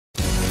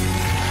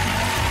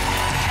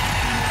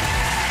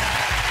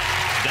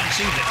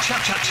dancing the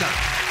cha-cha-cha.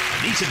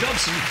 Anita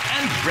Dobson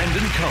and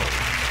Brendan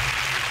Cole.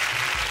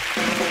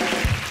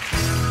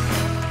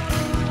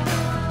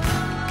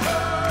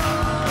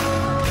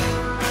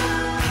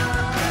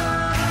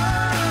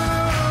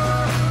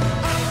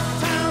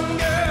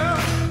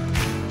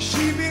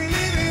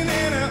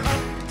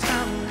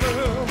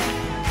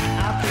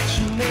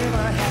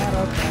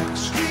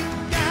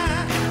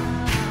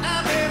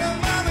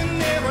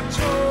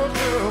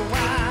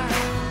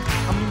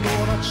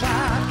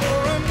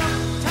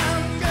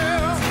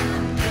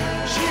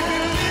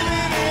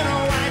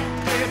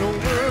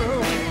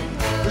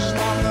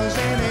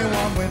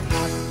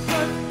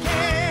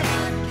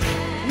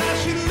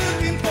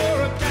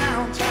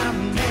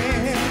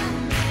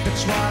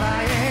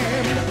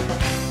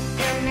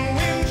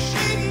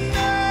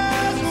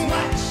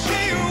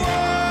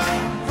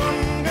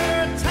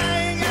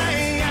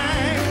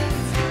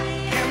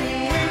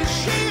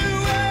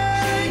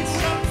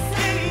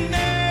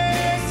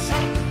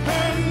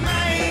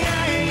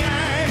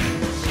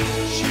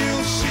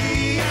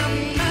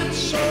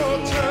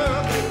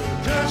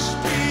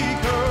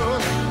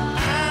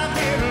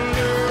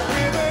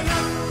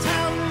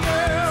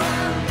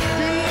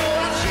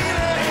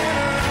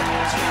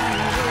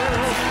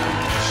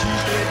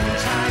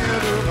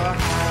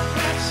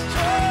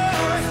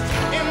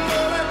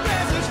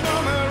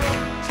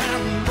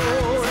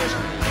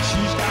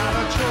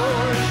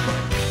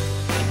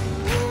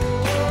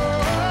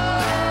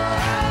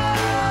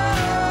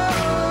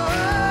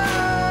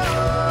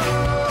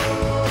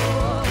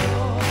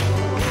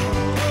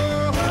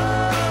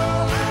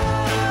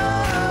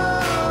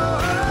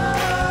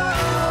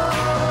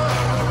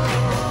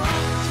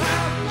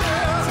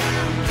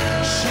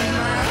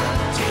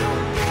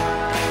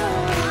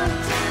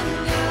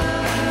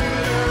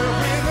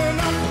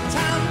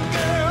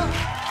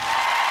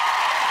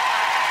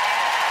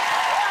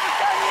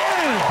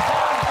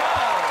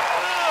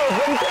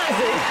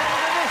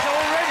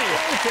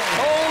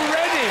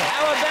 Already?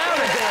 How about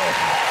it?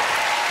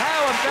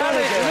 How about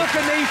it? Look,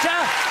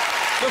 Anita.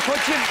 Look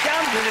what you've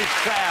done to this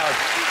crowd.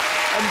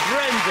 And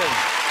Brendan,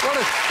 what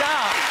a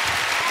start.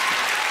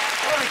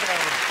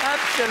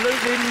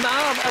 Absolutely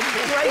a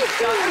great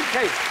start.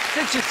 OK,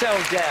 sit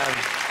yourself down.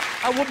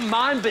 I wouldn't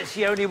mind, but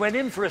she only went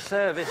in for a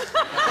service.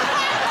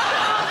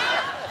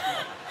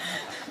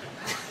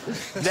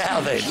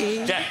 Now then,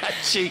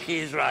 cheeky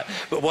is right.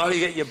 But while you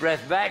get your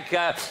breath back,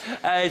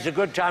 it's a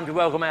good time to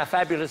welcome our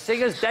fabulous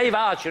singers, Dave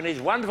Archer and his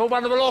wonderful,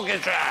 wonderful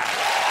orchestra.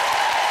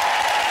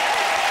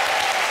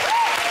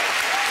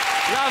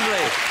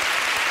 Lovely.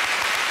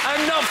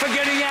 And not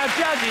forgetting our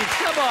judges.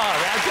 Come on,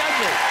 our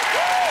judges.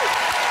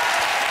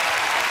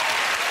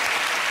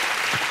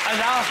 And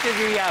after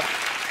the...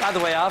 by the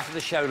way, after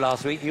the show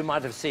last week, you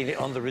might have seen it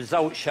on the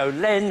results show,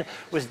 Len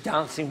was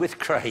dancing with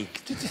Craig.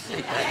 Did you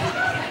see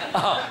that?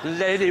 Oh,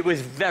 Len, it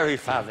was very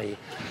funny.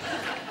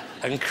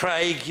 And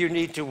Craig, you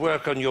need to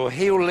work on your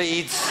heel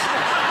leads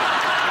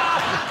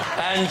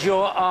and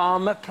your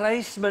arm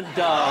placement,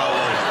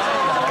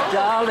 darling.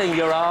 Darling,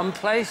 your arm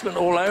placement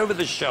all over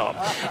the shop.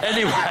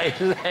 Anyway,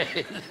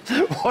 Len,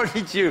 what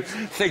did you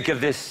think of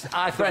this?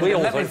 I think we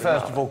all let me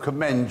first of all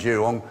commend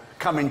you on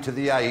coming to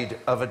the aid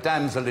of a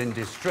damsel in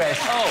distress.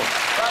 Oh.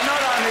 But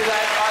not only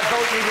that, I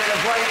thought you did a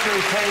great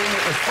routine.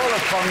 It was full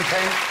of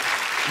content.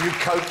 You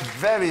coped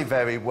very,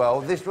 very well.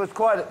 This was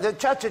quite... The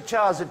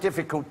cha-cha-cha's a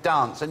difficult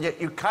dance, and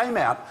yet you came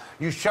out,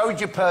 you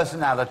showed your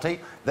personality.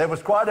 There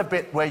was quite a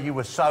bit where you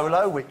were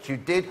solo, which you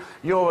did.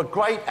 You're a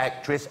great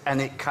actress, and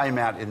it came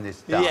out in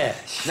this dance.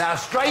 Yes. Now,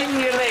 straighten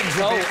your legs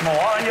a bit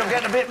more, and you'll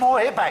get a bit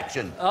more hip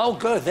action. Oh,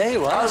 good. There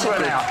you are. Over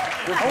and out.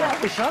 Oh,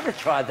 I wish I'd have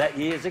tried that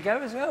years ago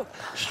as well.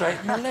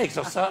 Straighten my legs.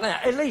 I'll start now.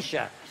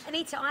 Alicia.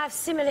 Anita, I have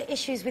similar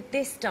issues with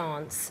this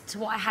dance to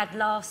what I had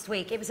last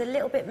week. It was a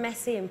little bit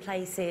messy in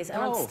places,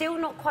 and I'm still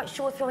not quite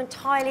sure if you're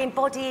entirely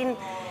embodying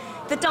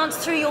the dance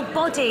through your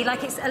body.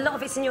 Like, it's a lot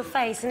of it's in your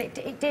face, and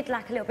it did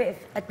lack a little bit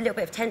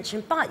of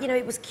tension. But you know,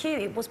 it was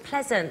cute. It was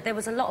pleasant. There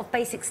was a lot of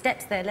basic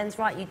steps there. Len's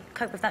right. You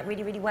cope with that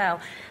really, really well.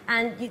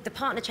 And the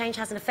partner change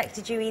hasn't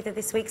affected you either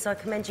this week, so I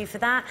commend you for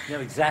that. No,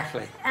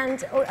 exactly.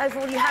 And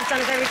overall, you have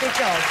done a very good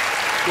job.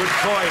 Good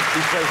point,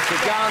 because to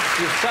dance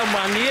with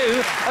someone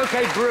new...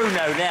 OK,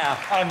 Bruno, now.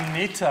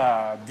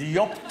 Anita, the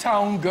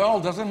uptown girl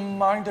doesn't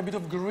mind a bit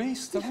of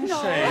grease, doesn't she?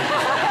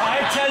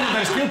 I tell you,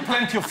 there's still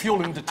plenty of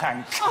fuel in the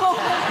tank.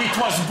 It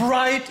was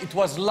bright, it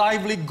was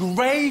lively,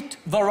 great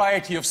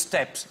variety of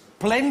steps,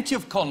 plenty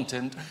of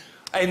content,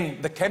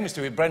 and the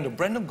chemistry with Brendan.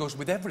 Brendan goes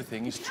with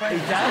everything. He's trained.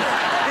 He does?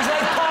 It's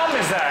like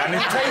Parmesan.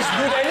 It tastes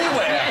good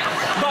anywhere.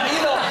 But,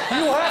 you know,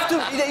 you have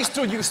to... It's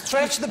true, you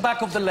stretch the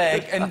back of the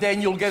leg, and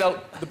then you'll get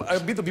a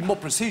bit more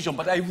precision,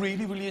 but I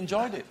really, really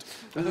enjoyed it.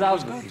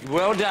 Lovely.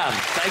 Well done.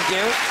 Thank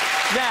you.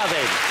 Now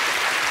then,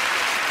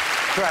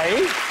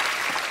 Craig,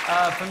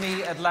 For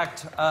me, it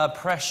lacked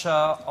pressure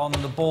on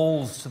the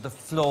balls to the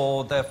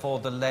floor, therefore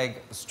the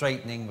leg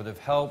straightening would have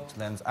helped.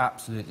 Len's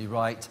absolutely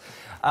right.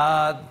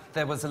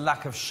 There was a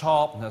lack of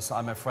sharpness,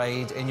 I'm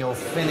afraid, in your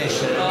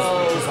finishes,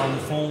 which is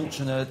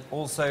unfortunate.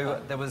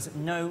 Also, there was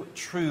no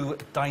true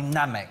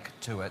dynamic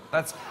to it.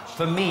 That's,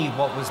 for me,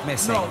 what was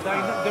missing. No,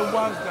 there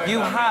was dynamic. You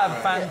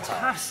have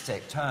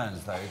fantastic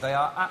turns, though. They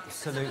are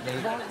absolutely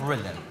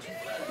brilliant.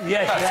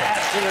 Yes,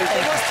 absolutely.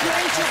 It was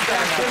creative,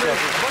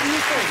 absolutely. What do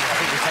you think?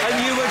 And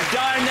you were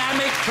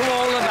dynamic to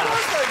all of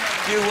us.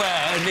 You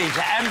were, Anita.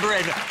 And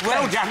Bren,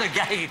 well done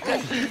again.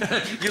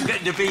 You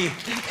get to be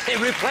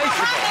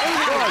irreplaceable.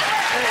 Good.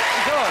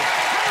 Good.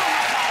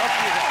 Off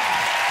you go.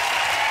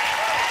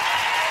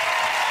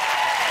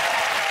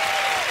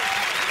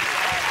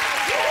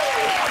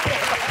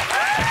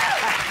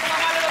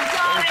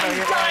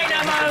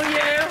 Dynamo,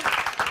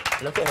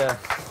 you! Look at her.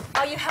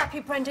 Are you happy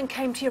Brendan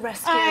came to your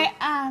rescue? I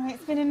am.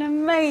 It's been an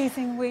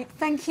amazing week.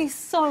 Thank you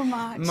so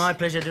much. My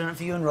pleasure doing it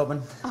for you and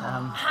Robin.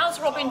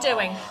 How's Robin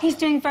doing? He's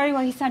doing very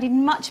well. He sounded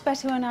much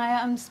better when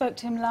I spoke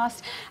to him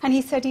last, and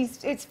he said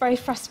it's very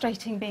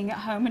frustrating being at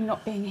home and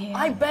not being here.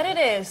 I bet it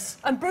is.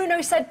 And Bruno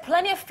said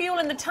plenty of fuel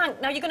in the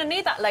tank. Now, you're going to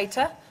need that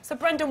later. So,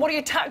 Brendan, what are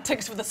your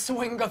tactics for the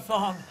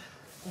swinger-thon?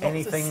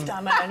 Anything,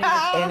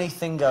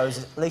 anything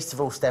goes. Least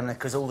of all stamina,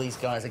 because all these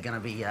guys are going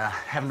to be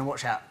having to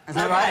watch out. Isn't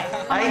that right?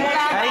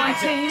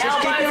 Hey, just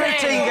keep your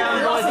routine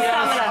going, boys and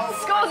girls.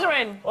 Scores are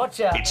in. Watch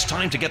out. It's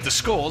time to get the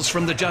scores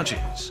from the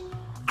judges.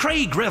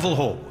 Craig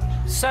Revelhall,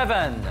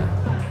 7.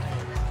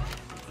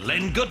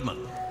 Len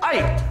Goodman,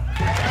 8.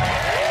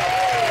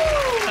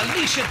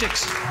 Alicia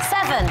Dixon,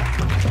 7.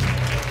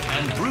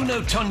 and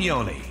Bruno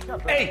Tognoli.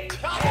 8.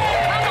 Come on! 30.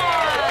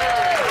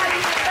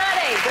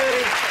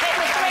 Hit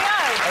the 3-0.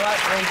 All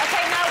right, please. OK,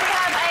 now we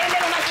have a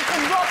little message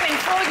from Robin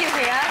for you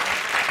here.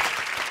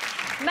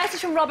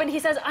 Message from Robin. He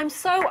says, I'm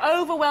so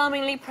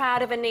overwhelmingly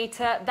proud of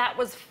Anita. That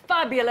was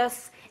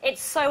fabulous.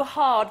 It's so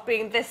hard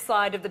being this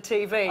side of the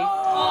TV.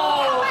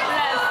 Oh,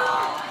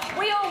 bless.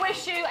 We all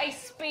wish you a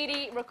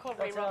speedy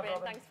recovery, Robin.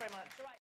 Thanks very much.